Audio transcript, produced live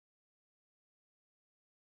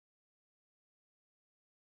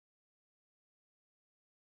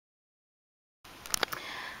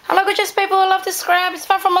Hello gorgeous people, I love the scrap. It's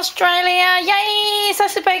fun from Australia. Yay! So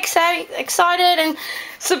super excited and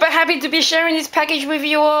super happy to be sharing this package with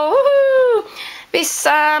you all. Woohoo! This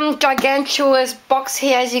gigantuous box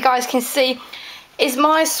here, as you guys can see, is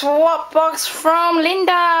my swap box from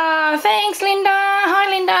Linda. Thanks Linda. Hi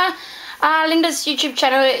Linda. Linda's YouTube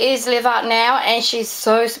channel is livartnow, and she's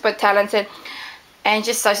so super talented and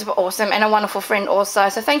just so super awesome and a wonderful friend also.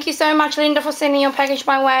 So thank you so much Linda for sending your package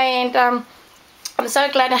my way, and I'm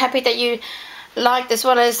so glad and happy that you liked as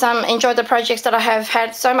well as enjoyed the projects that I have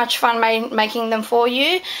had so much fun making them for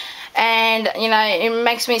you. And you know, it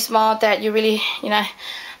makes me smile that you really, you know,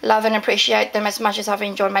 love and appreciate them as much as I've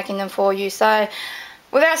enjoyed making them for you. So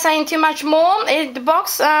without saying too much more, the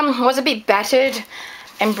box was a bit battered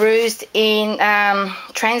and bruised in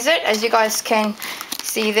transit, as you guys can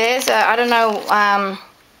see there. So I don't know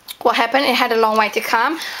what happened. It had a long way to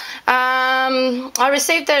come. I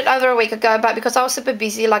received it over a week ago, but because I was super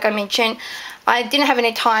busy, like I mentioned, I didn't have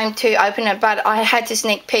any time to open it, but I had to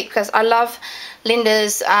sneak peek because I love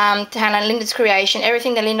Linda's talent, Linda's creation.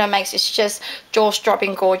 Everything that Linda makes is just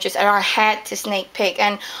jaw-dropping gorgeous, and I had to sneak peek.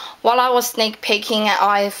 And while I was sneak peeking,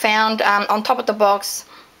 I found on top of the box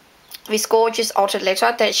this gorgeous altered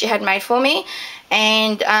letter that she had made for me,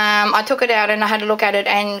 and I took it out and I had a look at it,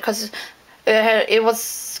 and because it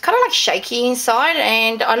was kind of like shaky inside,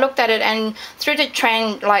 and I looked at it, and through the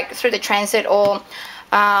transit, or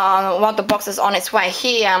while the box is on its way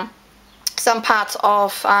here, some parts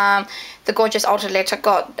of the gorgeous altered letter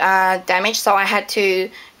got damaged, so I had to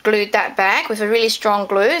glue that back with a really strong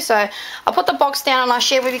glue. So I put the box down and I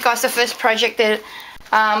shared with you guys the first project that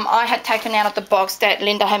I had taken out of the box that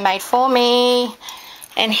Linda had made for me,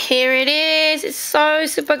 and here it is. It's so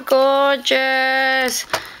super gorgeous.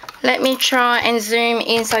 Let me try and zoom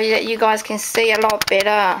in so that you guys can see a lot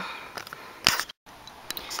better.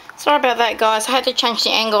 Sorry about that guys, I had to change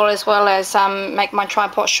the angle as well as make my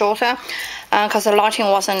tripod shorter because the lighting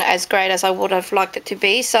wasn't as great as I would have liked it to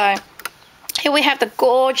be. So here we have the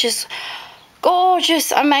gorgeous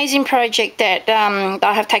amazing project that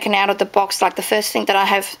I have taken out of the box, like the first thing that I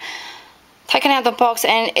have taken out of the box,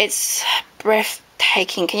 and it's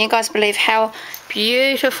breathtaking. Can you guys believe how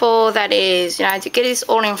beautiful that is? You know, to get this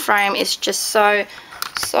all in frame is just so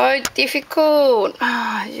difficult,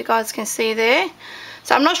 as you guys can see there.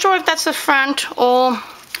 So I'm not sure if that's the front or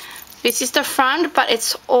this is the front, but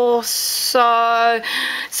it's all so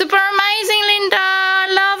super amazing, Linda.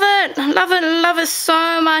 Love it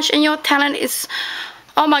so much, and your talent is,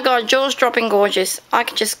 oh my god, jaws dropping gorgeous. I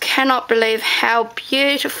just cannot believe how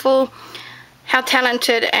beautiful, how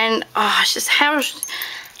talented, and just how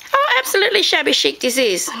absolutely shabby chic this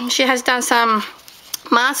is. She has done some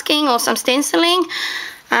masking or some stenciling,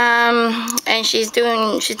 and she's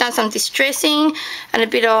done some distressing and a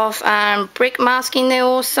bit of brick masking there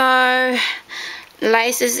also,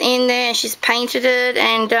 laces in there, and she's painted it,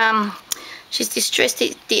 and she's distressed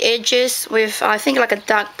the edges with, I think, like a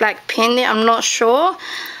dark black pen there. I'm not sure.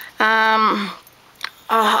 I'm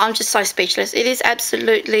just so speechless. It is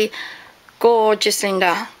absolutely gorgeous,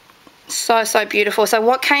 Linda. So beautiful. So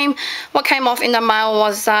what came off in the mail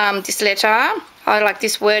was this letter. I like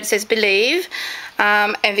this word, it says believe,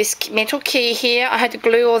 and this metal key here. I had to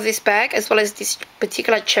glue all this back, as well as this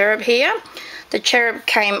particular cherub here. The cherub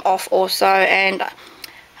came off also, and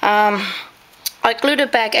I glued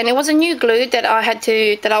it back, and it was a new glue that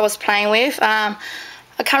I was playing with.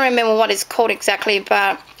 I can't remember what it's called exactly,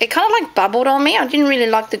 but it kind of like bubbled on me. I didn't really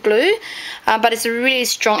like the glue, but it's a really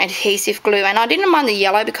strong adhesive glue, and I didn't mind the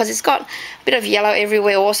yellow because it's got a bit of yellow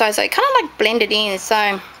everywhere also, so it kind of like blended in.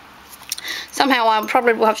 So somehow I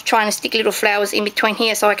probably will have to try and stick little flowers in between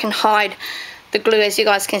here so I can hide the glue, as you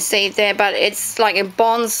guys can see there. But it's like it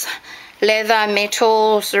bonds leather,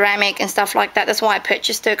 metal, ceramic and stuff like that. That's why I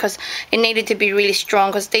purchased it, because it needed to be really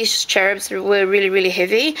strong, because these cherubs were really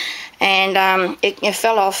heavy, and it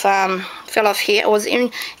fell off here. It was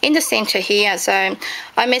in the center here. So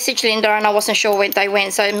I messaged Linda and I wasn't sure where they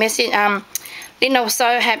went, so Linda was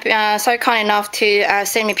so happy, so kind enough to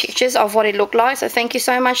send me pictures of what it looked like. So thank you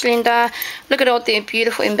so much, Linda. Look at all the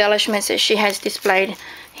beautiful embellishments that she has displayed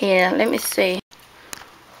here. Let me see.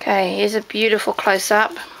 Okay, here's a beautiful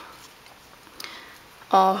close-up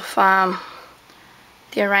of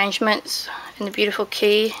the arrangements and the beautiful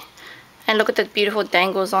key, and look at the beautiful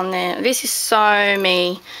dangles on there. This is so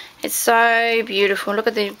me. It's so beautiful. Look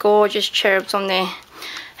at the gorgeous cherubs on there.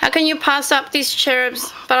 How can you pass up these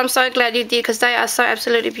cherubs? But I'm so glad you did, because they are so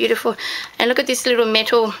absolutely beautiful. And look at this little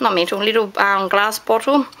little glass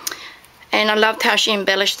bottle, and I loved how she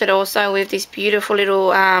embellished it also with these beautiful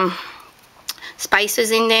little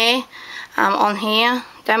spaces in there on here.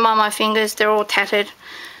 Don't mind my fingers, they're all tattered.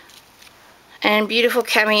 and beautiful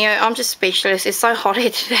cameo. I'm just speechless. It's so hot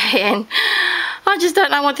here today and I just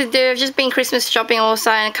don't know what to do. I've just been Christmas shopping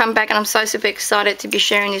also and come back and I'm so super excited to be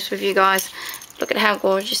sharing this with you guys. Look at how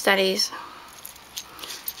gorgeous that is.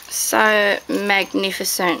 So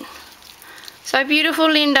magnificent. So beautiful,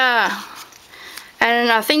 Linda.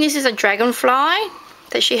 And I think this is a dragonfly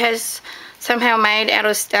that she has somehow made out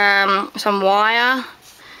of some wire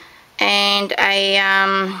and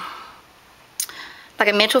a like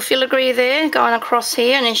a metal filigree there going across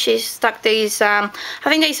here, and then she's stuck these I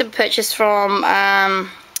think these are purchased from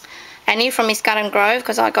Annie from Miss Garden Grove,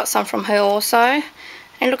 because I got some from her also.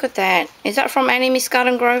 And look at that. Is that from Annie Miss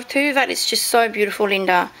Garden Grove too? That is just so beautiful,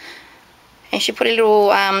 Linda. And she put a little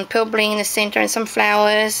pearl bling in the center and some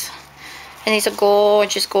flowers, and these are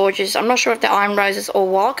gorgeous, gorgeous. I'm not sure if they're iron roses or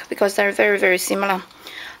wok, because they're very, very similar.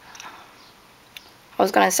 I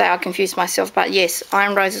was going to say I confused myself, but yes,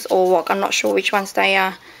 iron roses or wok. I'm not sure which ones they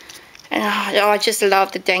are. And I just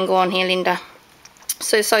love the dangle on here, Linda.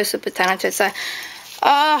 So super talented. So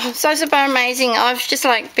so super amazing. I've just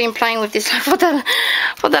like been playing with this for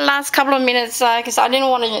the last couple of minutes, because I didn't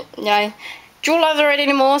want to drool over it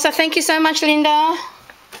anymore. So thank you so much, Linda.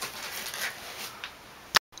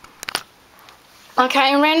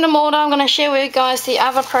 Okay, in random order, I'm going to share with you guys the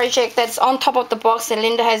other project that's on top of the box that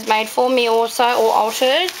Linda has made for me also, or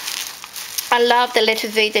altered. I love the letter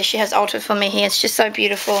V that she has altered for me here. It's just so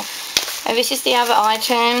beautiful. And this is the other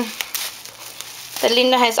item that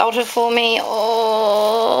Linda has altered for me.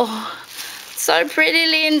 Oh, so pretty,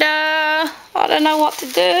 Linda. I don't know what to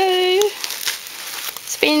do.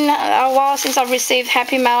 It's been a while since I've received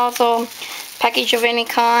Happy Mails or package of any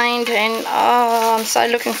kind, and I'm so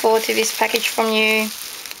looking forward to this package from you.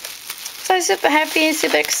 So super happy and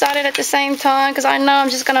super excited at the same time, because I know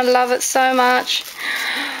I'm just gonna love it so much.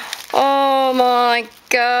 Oh my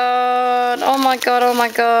god, oh my god, oh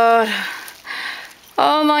my god,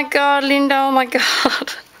 oh my god, Linda, oh my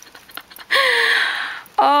god.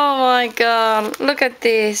 Oh my god, look at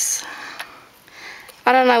this.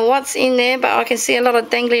 I don't know what's in there, but I can see a lot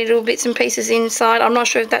of dangly little bits and pieces inside. I'm not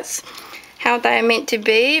sure if that's how they are meant to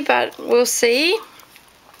be, but we'll see.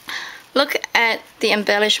 Look at the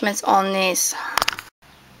embellishments on this.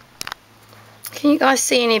 Can you guys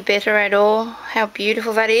see any better at all? How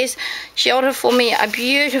beautiful that is. She ordered for me a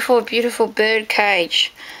beautiful, beautiful bird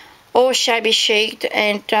cage, all shabby chic,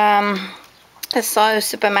 and it's so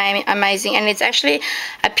super amazing. And it's actually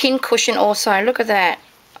a pin cushion also. Look at that.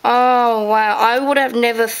 Oh wow, I would have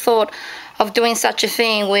never thought of doing such a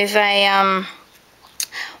thing with a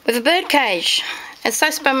bird cage. It's so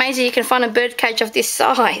super amazing you can find a bird cage of this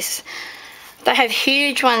size. They have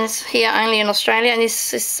huge ones here only in Australia, and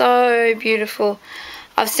this is so beautiful.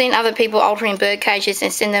 I've seen other people altering bird cages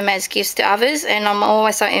and send them as gifts to others, and I'm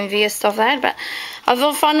always so envious of that, but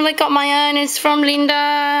I've finally got my own. It's from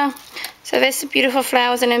Linda. So there's the beautiful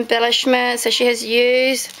flowers and embellishments that she has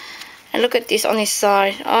used. And look at this on this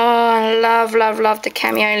side. Oh, I love, love, love the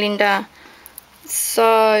cameo, Linda.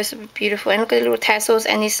 So super beautiful. And look at the little tassels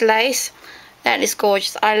and this lace. That is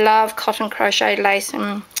gorgeous. I love cotton crochet lace,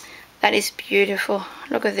 and that is beautiful.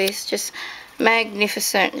 Look at this, just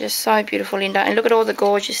magnificent, just so beautiful, Linda. And look at all the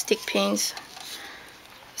gorgeous stick pins.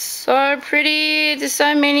 So pretty. There's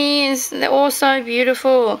so many, and they're all so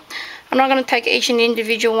beautiful. I'm not going to take each and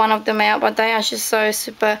individual one of them out, but they are just so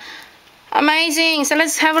super amazing. So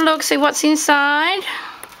let's have a look, see what's inside.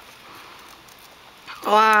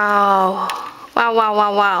 Wow. Wow, wow,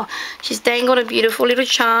 wow, wow. She's dangled a beautiful little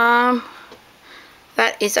charm.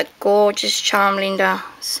 That is a gorgeous charm, Linda.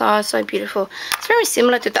 So, so beautiful. It's very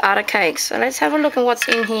similar to the other cakes. So let's have a look at what's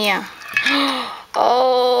in here.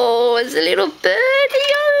 Oh, it's a little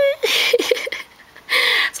birdie.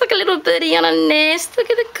 It's like a little birdie on a nest. Look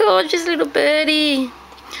at the gorgeous little birdie.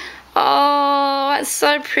 Oh, that's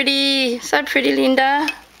so pretty. So pretty, Linda.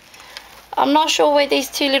 I'm not sure where these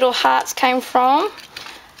two little hearts came from.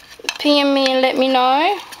 PM me and let me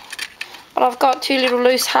know. But I've got two little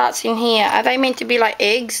loose hearts in here. Are they meant to be like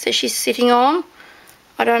eggs that she's sitting on?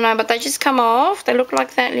 I don't know, but they just come off. They look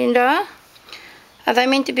like that, Linda. Are they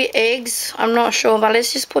meant to be eggs? I'm not sure, but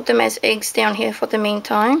let's just put them as eggs down here for the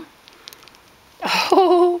meantime.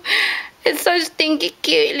 Oh, it's so stinky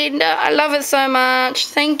cute, Linda. I love it so much.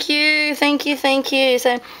 Thank you, thank you, thank you.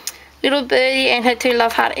 So, little birdie and her two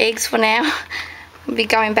love heart eggs for now. We'll be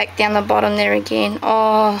going back down the bottom there again.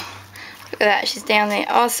 Oh, look at that, she's down there.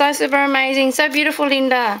 Oh, so super amazing, so beautiful,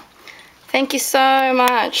 Linda. Thank you so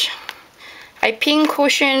much. A pin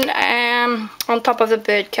cushion on top of the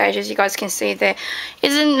bird cage, as you guys can see there.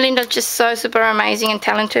 Isn't Linda just so super amazing and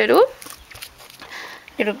talented? Oop.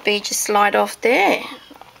 Little bead just slide off there.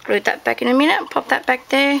 Glue that back in a minute. Pop that back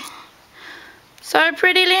there. So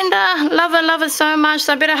pretty, Linda. Love it so much.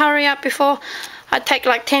 So I better hurry up before I take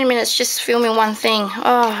like 10 minutes just filming one thing.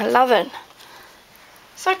 Oh, I love it.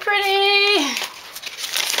 So pretty.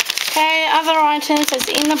 Okay, other items that's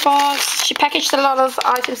in the box. She packaged a lot of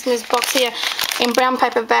items in this box here in brown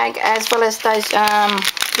paper bag, as well as those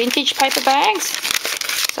vintage paper bags.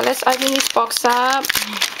 So let's open this box up.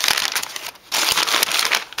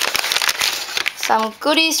 Some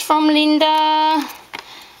goodies from Linda.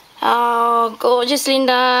 Oh, gorgeous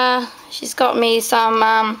Linda. She's got me some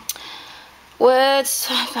words.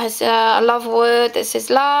 I love word that says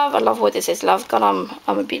love. I love word that says love. God,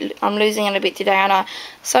 I'm losing it a bit today, aren't I?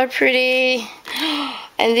 So pretty.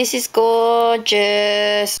 And this is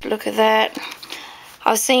gorgeous. Look at that.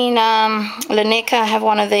 I've seen Laneka have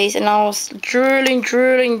one of these, and I was drooling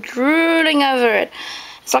over it.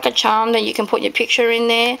 It's like a charm that you can put your picture in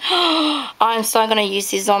there. I'm so going to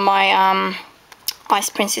use this on my Ice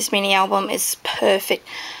Princess mini album. It's perfect.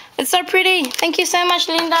 It's so pretty. Thank you so much,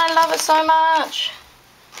 Linda. I love it so much.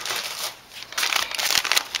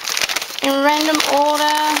 In random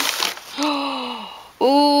order.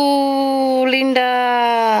 Ooh,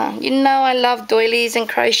 Linda. You know I love doilies and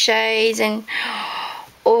crochets and...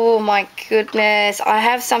 Oh my goodness. I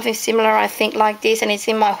have something similar, I think, like this, and it's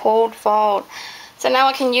in my hauled vault. So now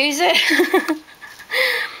I can use it.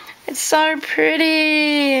 It's so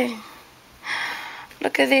pretty.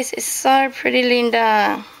 Look at this. It's so pretty,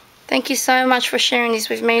 Linda. Thank you so much for sharing this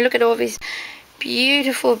with me. Look at all these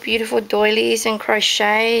beautiful doilies and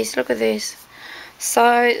crochets. Look at this.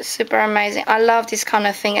 So super amazing. I love this kind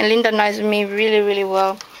of thing, and Linda knows me really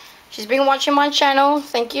well. She's been watching my channel.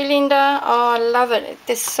 Thank you, Linda. Oh, I love it.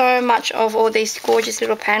 There's so much of all these gorgeous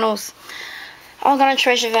little panels. I'm going to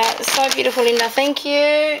treasure that. It's so beautiful, Linda. Thank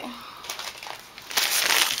you.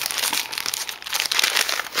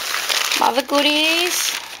 Other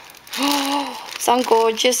goodies. Oh, some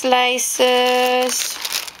gorgeous laces.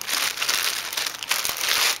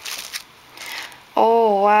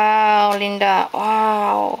 Oh, wow, Linda.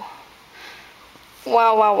 Wow.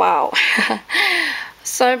 Wow.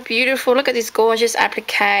 So beautiful. Look at this gorgeous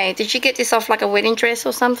applique. Did you get this off like a wedding dress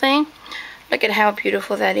or something? Look at how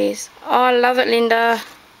beautiful that is. Oh, I love it, Linda.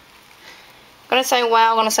 I'm going to say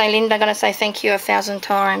wow. I'm going to say Linda. I'm going to say thank you 1,000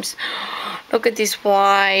 times. Look at this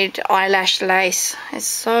wide eyelash lace. It's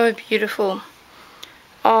so beautiful.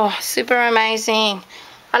 Oh, super amazing.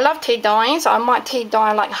 I love tea dyeing, so I might tea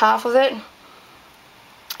dye like half of it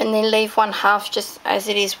and then leave one half just as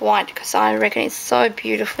it is white, because I reckon it's so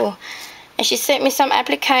beautiful. And she sent me some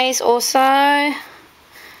appliques also.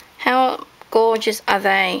 How gorgeous are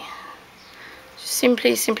they?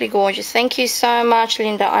 Simply gorgeous. Thank you so much,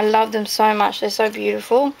 Linda. I love them so much. They're so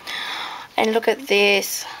beautiful. And look at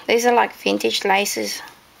this. These are like vintage laces.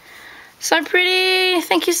 So pretty.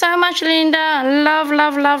 Thank you so much, Linda.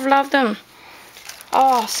 Love them.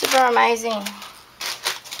 Oh, super amazing.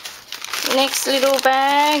 Next little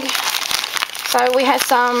bag. So we have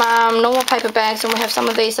some normal paper bags, and we have some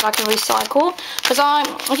of these that I can recycle. Because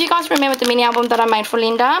if you guys remember the mini album that I made for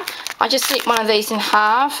Linda, I just slit one of these in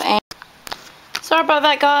half. And sorry about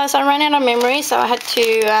that, guys. I ran out of memory, so I had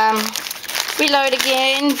to reload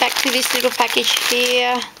again. Back to this little package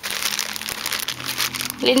here.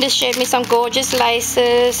 Linda shared me some gorgeous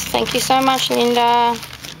laces. Thank you so much, Linda.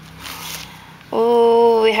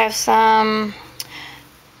 Oh, we have some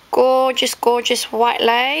gorgeous white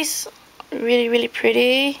lace. Really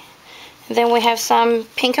pretty. And then we have some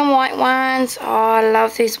pink and white ones. Oh, I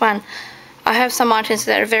love this one. I have some items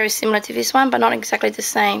that are very similar to this one, but not exactly the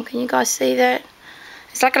same. Can you guys see that?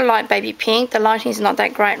 It's like a light baby pink. The lighting is not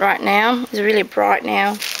that great right now. It's really bright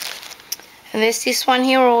now. And there's this one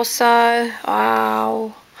here also.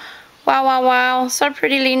 Wow. So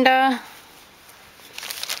pretty, Linda.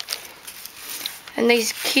 And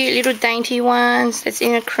these cute little dainty ones that's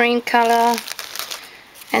in a cream color.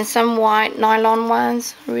 And some white nylon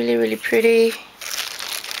ones. Really pretty.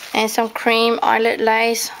 And some cream eyelet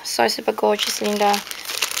lace. So super gorgeous, Linda.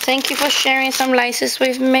 Thank you for sharing some laces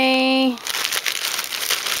with me.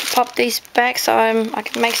 Pop these back so I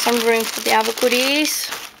can make some room for the other goodies.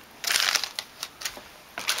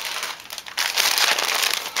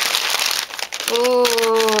 Ooh,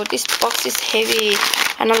 this box is heavy,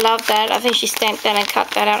 and I love that. I think she stamped that and cut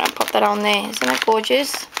that out and popped that on there. Isn't that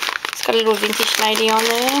gorgeous? It's got a little vintage lady on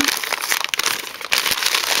there.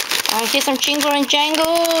 Here's some jingle and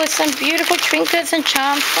jangle. Some beautiful trinkets and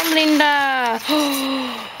charms from Linda.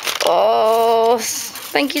 Oh,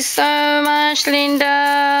 thank you so much,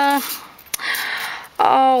 Linda.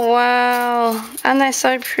 Oh, wow. Aren't they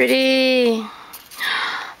so pretty?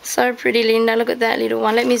 So pretty, Linda. Look at that little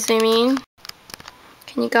one. Let me zoom in.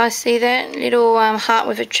 Can you guys see that? Little heart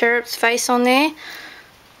with a cherub's face on there.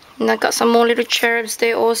 And I've got some more little cherubs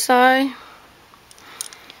there also.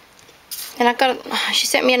 And she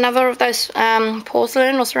sent me another of those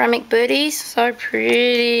porcelain or ceramic birdies. So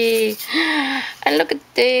pretty. And look at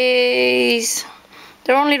these.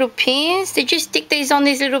 They're on little pins. Did you stick these on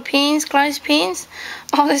these little pins, clothespins?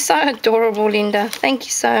 Oh, they're so adorable, Linda. Thank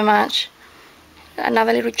you so much.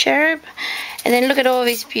 Another little cherub. And then look at all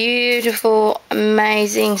these beautiful,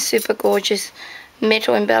 amazing, super gorgeous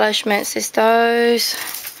metal embellishments. There's those.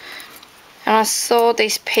 And I saw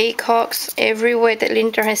these peacocks everywhere that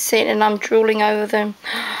Linda has sent, and I'm drooling over them.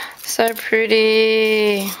 So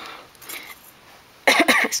pretty.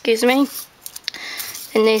 Excuse me.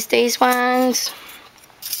 And there's these ones.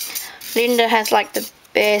 Linda has like the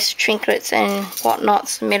best trinkets and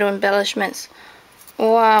whatnots, metal embellishments.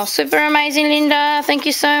 Wow, super amazing, Linda. Thank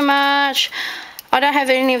you so much. I don't have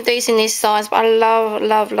any of these in this size, but I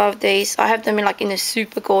love these. I have them in like in a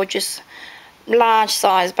super gorgeous large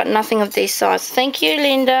size, but nothing of this size. Thank you,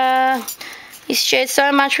 Linda. You shared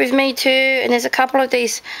so much with me too. And there's a couple of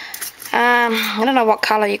these, I don't know what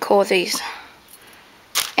color you call these.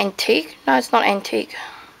 Antique? No, it's not antique.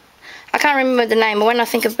 I can't remember the name, but when I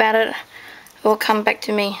think about it, it will come back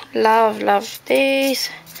to me. Love these.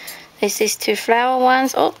 There's these two flower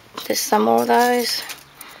ones. Oh, there's some more of those.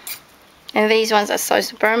 And these ones are so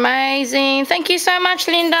super amazing. Thank you so much,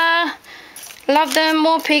 Linda. Love them.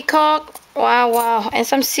 More peacock. Wow. And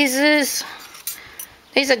some scissors.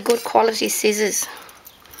 These are good quality scissors.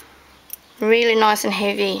 Really nice and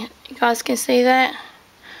heavy. You guys can see that?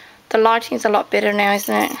 The lighting's a lot better now,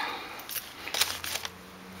 isn't it?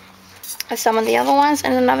 And some of the other ones,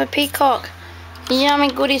 and another peacock. Yummy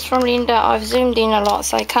goodies from Linda. I've zoomed in a lot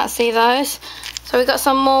so I can't see those. So we've got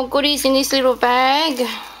some more goodies in this little bag.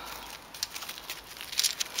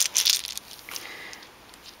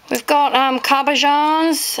 We've got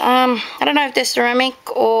carbajans. I don't know if they're ceramic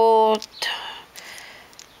or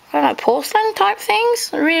I don't know, porcelain type things.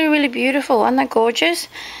 Really beautiful. Aren't they gorgeous?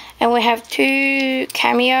 And we have two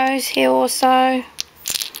cameos here also.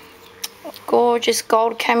 Gorgeous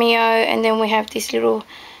gold cameo. And then we have this little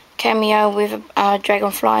cameo with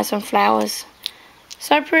dragonflies and flowers.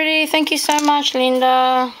 So pretty. Thank you so much,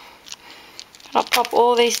 Linda. I'll pop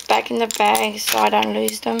all these back in the bag so I don't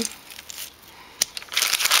lose them.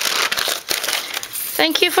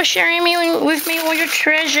 Thank you for sharing with me all your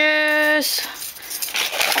treasures.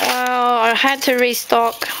 Wow, I had to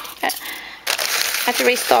restock.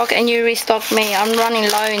 And you restocked me. I'm running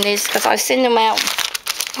low in this because I send them out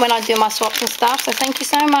when I do my swaps and stuff. So thank you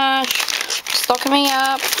so much for stocking me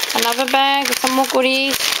up. Another bag with some more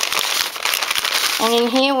goodies. And in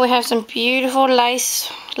here we have some beautiful lace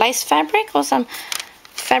fabric or some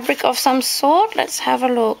fabric of some sort. Let's have a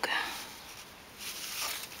look.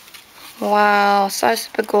 Wow, so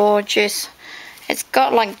super gorgeous. It's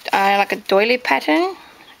got like a doily pattern.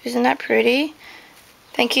 Isn't that pretty?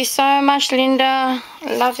 Thank you so much, Linda.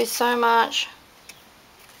 I love it so much.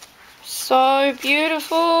 So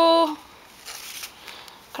beautiful.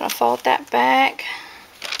 Gonna fold that back.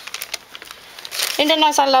 Linda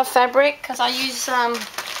knows I love fabric because I use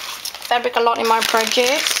fabric a lot in my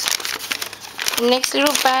projects. The next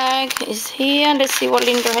little bag is here. Let's see what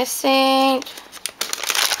Linda has sent.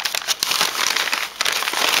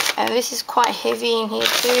 And this is quite heavy in here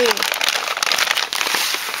too.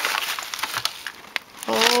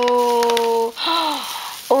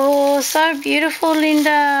 Oh, so beautiful,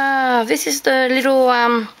 Linda. This is the little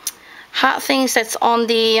heart things that's on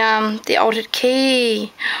the altered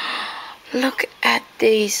key. Look at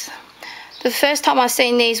these. The first time I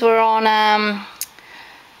seen these were on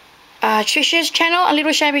Trisha's channel, A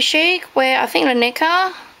Little Shabby Chic, where I think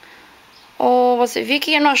Laneka, or was it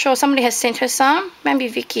Vicky? I'm not sure. Somebody has sent her some. Maybe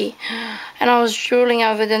Vicky. And I was drooling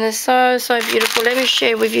over them. They're so beautiful. Let me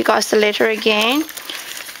share with you guys the letter again.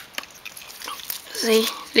 See,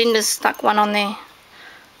 Linda's stuck one on there.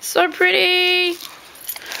 So pretty.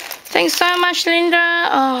 Thanks so much, Linda.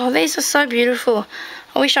 Oh, these are so beautiful.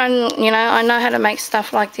 I wish I know how to make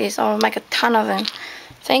stuff like this. I'll make a ton of them.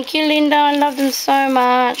 Thank you, Linda. I love them so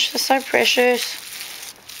much. They're so precious.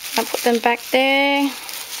 I'll put them back there.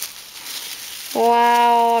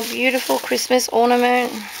 Wow, a beautiful Christmas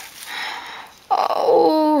ornament.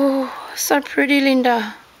 Oh, so pretty,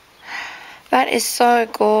 Linda. That is so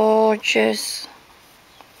gorgeous.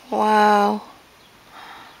 Wow.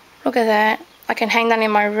 Look at that. I can hang that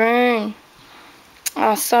in my room.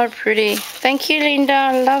 Oh, so pretty. Thank you, Linda.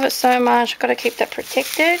 I love it so much. I've got to keep that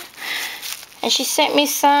protected. And she sent me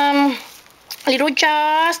some little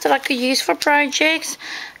jars that I could use for projects.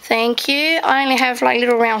 Thank you. I only have like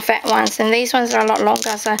little round fat ones, and these ones are a lot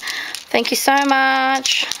longer, so thank you so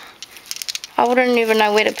much. I wouldn't even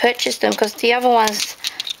know where to purchase them because the other ones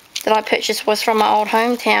that I purchased was from my old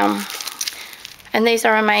hometown, and these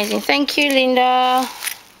are amazing. Thank you, Linda.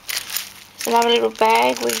 It's another little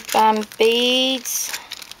bag with beads.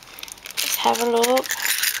 Let's have a look.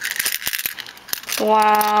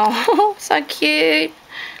 Wow, so cute.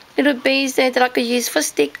 Little beads there that I could use for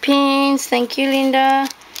stick pins. Thank you, Linda.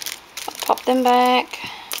 I'll pop them back.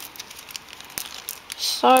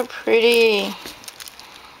 So pretty.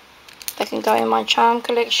 They can go in my charm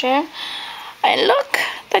collection. And look,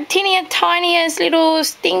 the tiniest little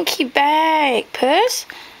stinky bag purse.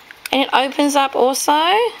 And it opens up also.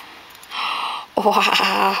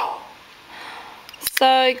 Wow.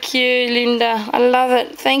 So cute, Linda. I love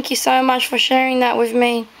it. Thank you so much for sharing that with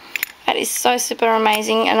me. That is so super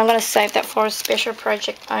amazing, and I'm going to save that for a special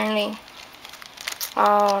project only.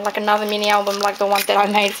 Oh, like another mini album like the one that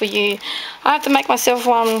I made for you. I have to make myself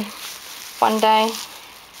one day.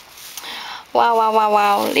 Wow, wow, wow,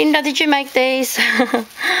 wow. Linda, did you make these?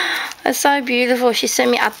 They're so beautiful. She sent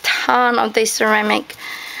me a ton of these ceramic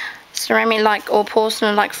like, or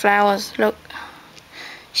porcelain like flowers. Look.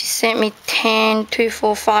 She sent me 10, 2,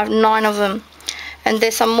 4, 5, 9 of them. And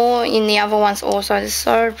there's some more in the other ones also. It's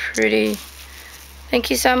so pretty. Thank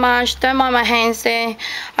you so much. Don't mind my hands there.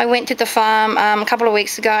 I went to the farm a couple of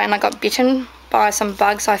weeks ago and I got bitten by some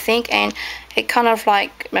bugs, I think. And it kind of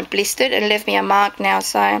like blistered and left me a mark now.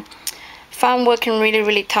 So farm work can really,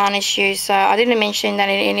 really tarnish you. So I didn't mention that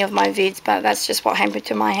in any of my vids, but that's just what happened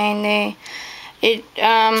to my hand there. It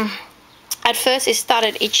at first it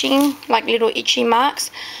started itching, like little itchy marks,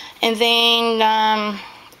 and then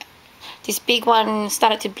this big one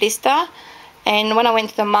started to blister, and when I went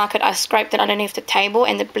to the market I scraped it underneath the table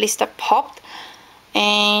and the blister popped,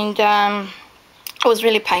 and it was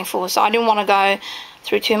really painful. So I didn't want to go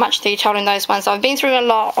through too much detail in those ones. I've been through a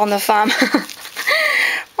lot on the farm.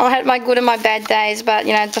 I had my good and my bad days, but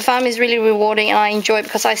you know, the farm is really rewarding and I enjoy it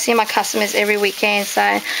because I see my customers every weekend.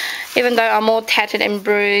 So even though I'm all tattered and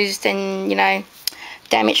bruised and, you know,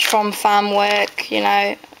 damaged from farm work, you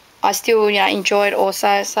know, I still, you know, enjoy it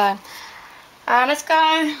also. So let's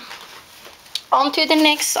go on to the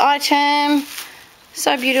next item.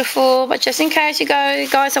 So beautiful. But just in case you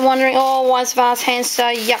guys are wondering, oh, why is Var's hands so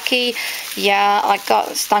yucky? Yeah, I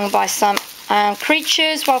got stung by some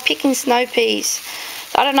creatures while picking snow peas.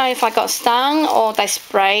 I don't know if I got stung or they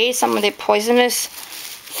sprayed some of their poisonous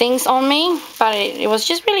things on me, but it was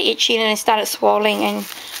just really itchy and it started swelling and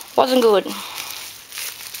wasn't good.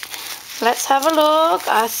 Let's have a look.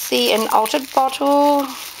 I see an altered bottle.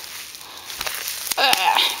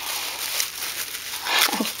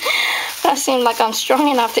 That seemed like I'm strong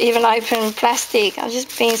enough to even open plastic. I've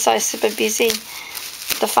just been so super busy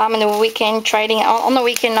at the farm in the weekend trading. On the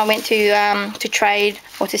weekend I went to trade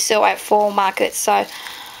or to sell at fall markets. So,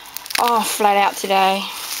 oh, flat out today.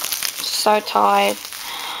 So tired.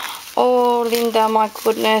 Oh, Linda, my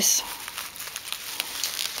goodness.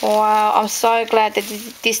 Wow, I'm so glad that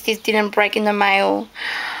this didn't break in the mail.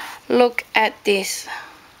 Look at this.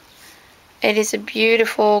 It is a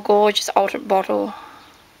beautiful, gorgeous altered bottle.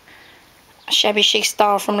 Shabby chic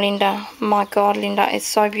style from Linda. My God, Linda, it's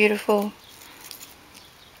so beautiful.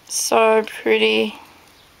 So pretty.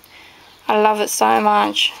 I love it so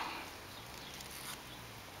much.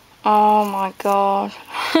 Oh my God.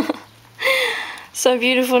 So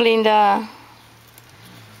beautiful, Linda.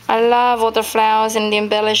 I love all the flowers and the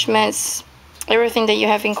embellishments, everything that you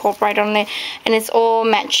have incorporated on there, and it's all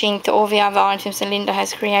matching to all the other items that Linda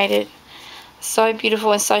has created. So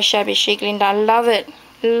beautiful and so shabby chic, Linda. I love it.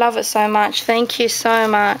 Love it so much. Thank you so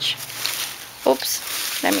much.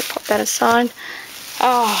 Oops. Let me pop that aside.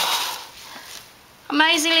 Oh,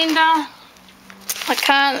 amazing, Linda.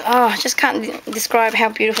 I just can't describe how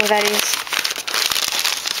beautiful that is.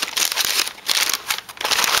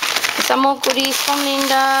 Some more goodies from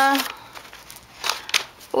Linda.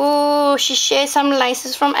 Oh, she shared some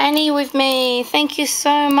laces from Annie with me. Thank you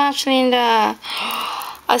so much, Linda.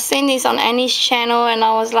 I seen these on Annie's channel and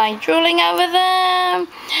I was like drooling over them.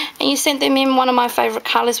 And you sent them in one of my favorite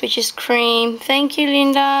colors, which is cream. Thank you,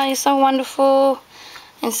 Linda. You're so wonderful.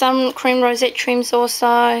 And some cream rosette trims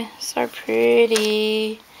also. So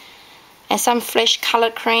pretty. And some flesh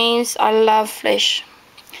colored creams. I love flesh.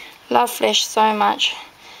 Love flesh so much.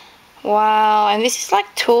 Wow, and this is like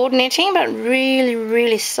tooled knitting, but really,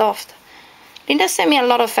 really soft. Linda sent me a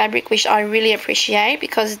lot of fabric, which I really appreciate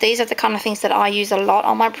because these are the kind of things that I use a lot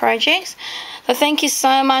on my projects. So thank you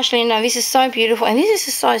so much, Linda. This is so beautiful, and this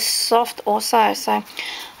is so soft also. So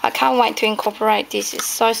I can't wait to incorporate this. It's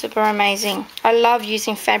so super amazing. I love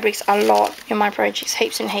using fabrics a lot in my projects,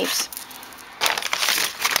 heaps and heaps.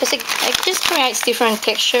 Because it just creates different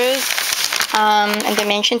textures and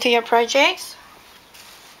dimension to your projects.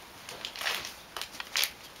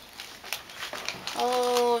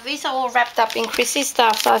 Oh, these are all wrapped up in Chrissy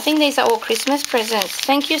stuff. So I think these are all Christmas presents.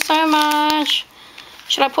 Thank you so much.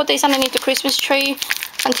 Should I put these underneath the Christmas tree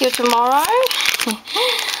until tomorrow?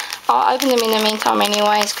 I'll open them in the meantime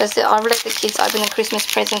anyways, because I've let the kids open the Christmas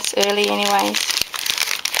presents early anyways.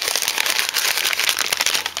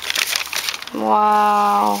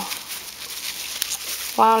 Wow.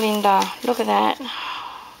 Wow, Linda. Look at that.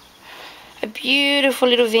 A beautiful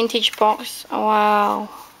little vintage box. Wow.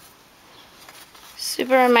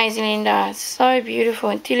 Super amazing, Linda. It's so beautiful.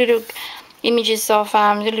 And two little images of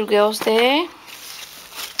little girls there.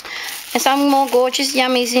 And some more gorgeous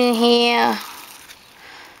yummies in here.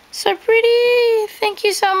 So pretty. Thank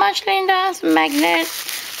you so much, Linda. It's a magnet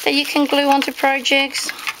that you can glue onto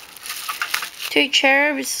projects. Two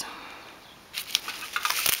cherubs.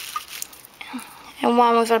 And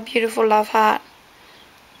one with a beautiful love heart.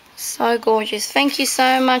 So gorgeous. Thank you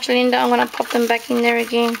so much, Linda. I'm going to pop them back in there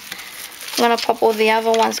again. I'm going to pop all the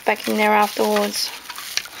other ones back in there afterwards.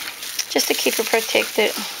 Just to keep it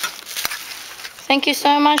protected. Thank you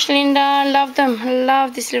so much, Linda. I love them. I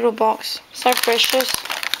love this little box. So precious.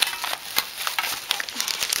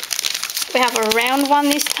 We have a round one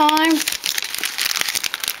this time.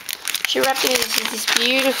 She wrapped it in this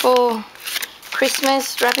beautiful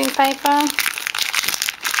Christmas wrapping paper.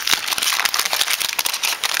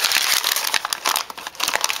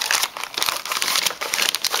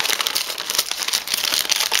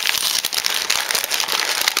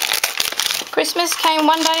 Christmas came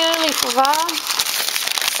one day early for Val.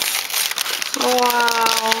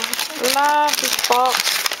 Wow. Love this box.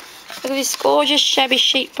 Look at this gorgeous shabby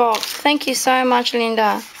chic box. Thank you so much,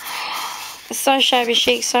 Linda. It's so shabby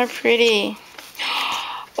chic, so pretty.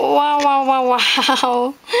 Wow, wow, wow,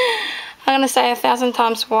 wow. I'm going to say 1,000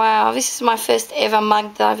 times wow. This is my first ever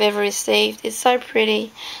mug that I've ever received. It's so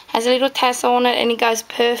pretty. Has a little tassel on it and it goes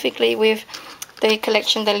perfectly with the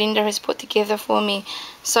collection that Linda has put together for me.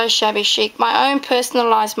 So shabby chic. My own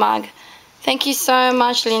personalised mug. Thank you so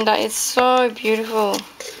much, Linda. It's so beautiful.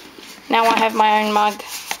 Now I have my own mug.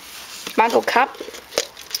 Mug or cup,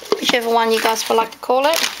 whichever one you guys would like to call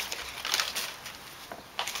it.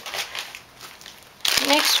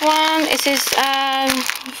 Next one, it says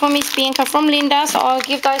for Miss Bianca from Linda, so I'll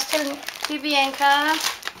give those to Bianca.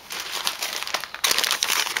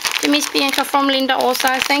 To Miss Bianca from Linda also.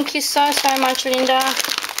 Thank you so much, Linda.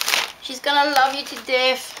 She's gonna love you to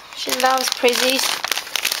death. She loves prezzies.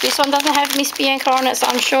 This one doesn't have Miss Bianca on it, so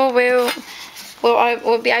I'm sure we'll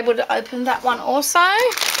be able to open that one also.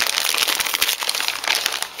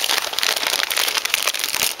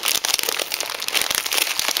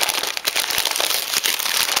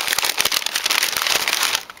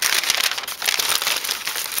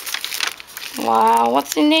 Wow,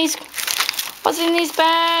 what's in this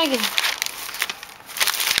bag?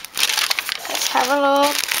 Let's have a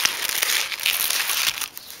look.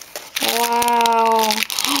 Wow.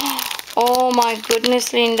 Oh my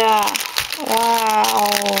goodness, Linda. Wow,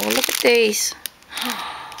 look at these.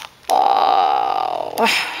 Oh.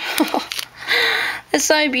 They're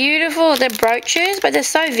so beautiful. They're brooches, but they're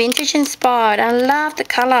so vintage inspired. I love the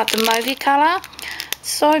colour, the mauvey colour.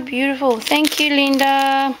 So beautiful. Thank you,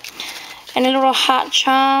 Linda. And a little heart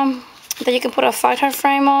charm that you can put a photo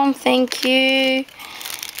frame on. Thank you.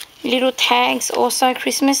 Little tags, also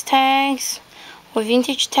Christmas tags or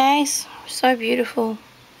vintage tags. So beautiful.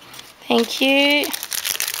 Thank you.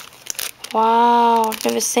 Wow, I've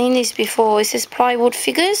never seen this before. This is plywood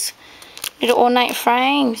figures, little ornate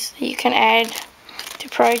frames that you can add to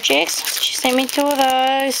projects. She sent me 2 of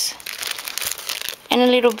those. And a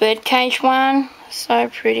little birdcage one. So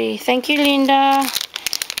pretty. Thank you, Linda.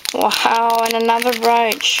 Wow, and another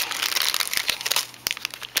brooch.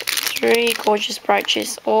 3 gorgeous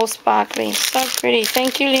brooches, all sparkly. So pretty.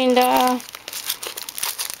 Thank you, Linda.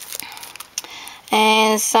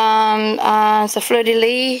 And some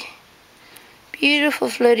fleur-de-lis. Beautiful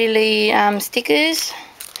fleur-de-lis stickers.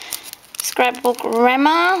 Scrapbook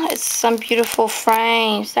Rama. It's some beautiful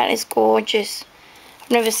frames. That is gorgeous.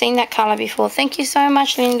 I've never seen that colour before. Thank you so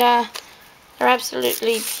much, Linda. They're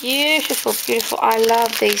absolutely beautiful, beautiful. I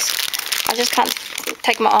love these. I just can't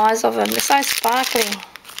take my eyes off them. They're so sparkly.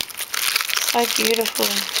 So beautiful.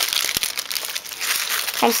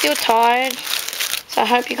 I'm still tired, so I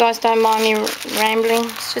hope you guys don't mind me rambling.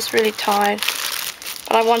 It's just really tired.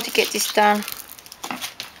 But I want to get this done.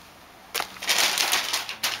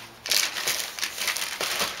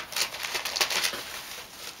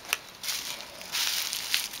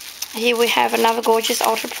 Here we have another gorgeous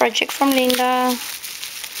altar project from Linda.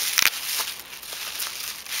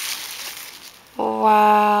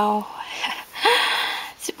 Wow.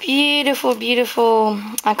 It's a beautiful, beautiful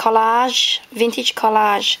collage, vintage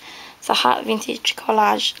collage. It's a heart vintage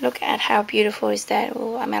collage. Look at how beautiful is that.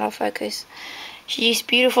 Oh, I'm out of focus. She used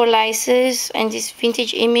beautiful laces and this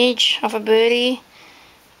vintage image of a birdie.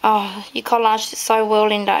 Oh, you collaged it so well,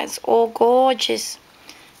 Linda. It's all gorgeous.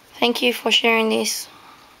 Thank you for sharing this.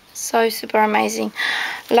 So super amazing.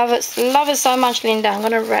 Love it so much, Linda. I'm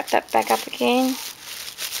going to wrap that back up again.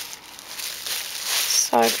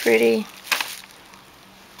 So pretty.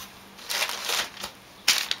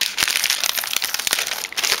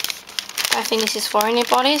 I think this is for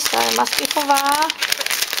anybody, so it must be for VAR.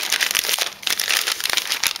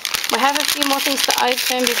 We have a few more things to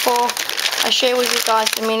open before I share with you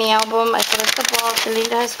guys the mini album as well as the box that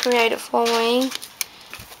Linda has created for me.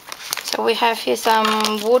 So we have here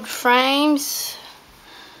some wood frames.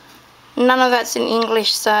 None of that's in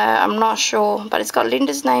English, so I'm not sure, but it's got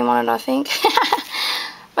Linda's name on it, I think.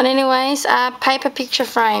 But anyways, paper picture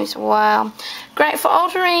frames. Wow, great for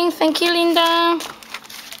altering. Thank you, Linda.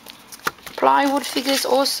 Plywood figures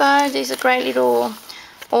also. These are great little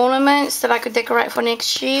ornaments that I could decorate for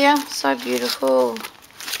next year. So beautiful.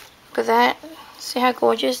 Look at that. See how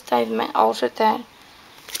gorgeous they've altered that.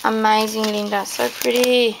 Amazing, Linda. So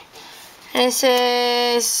pretty. And it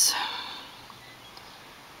says,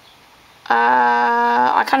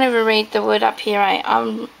 I can't even read the word up here.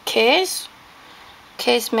 Cares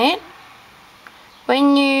mat.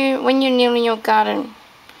 When you kneel in your garden,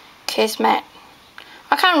 cares mat.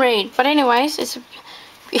 I can't read, but anyways, it's a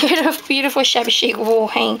beautiful, beautiful shabby chic wall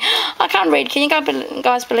hang. I can't read. Can you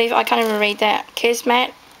guys believe I can't even read that? Cares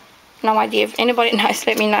mat. No idea. If anybody knows,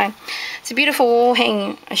 let me know. It's a beautiful wall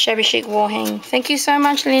hang, a shabby chic wall hang. Thank you so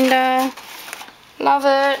much, Linda. Love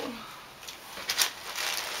it.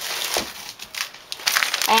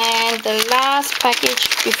 And the last package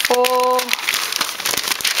before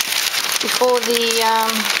the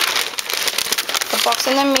box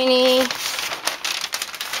and the mini.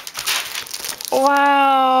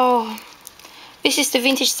 Wow. This is the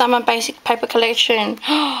vintage summer basic paper collection.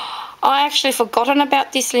 I actually forgotten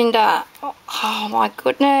about this, Linda. Oh my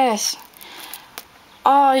goodness.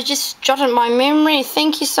 Oh, it just jotted my memory.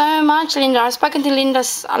 Thank you so much, Linda. I've spoken to Linda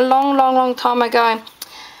a long time ago,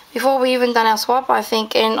 before we even done our swap, I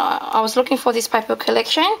think, and I was looking for this paper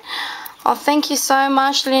collection. Oh, thank you so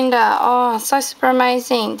much, Linda. Oh, so super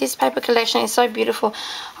amazing. This paper collection is so beautiful.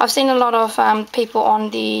 I've seen a lot of people on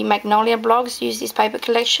the Magnolia blogs use this paper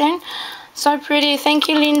collection. So pretty. Thank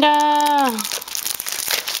you, Linda.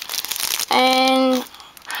 And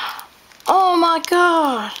oh my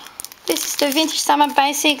god, this is the vintage summer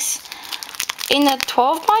basics in a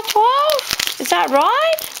 12 by 12. Is that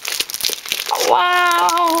right?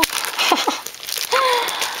 Wow.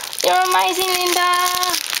 You're amazing, Linda.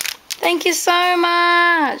 Thank you so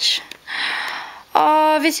much.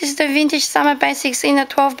 Oh, this is the vintage summer basics in a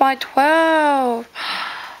 12 by 12.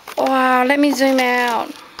 Wow, let me zoom out.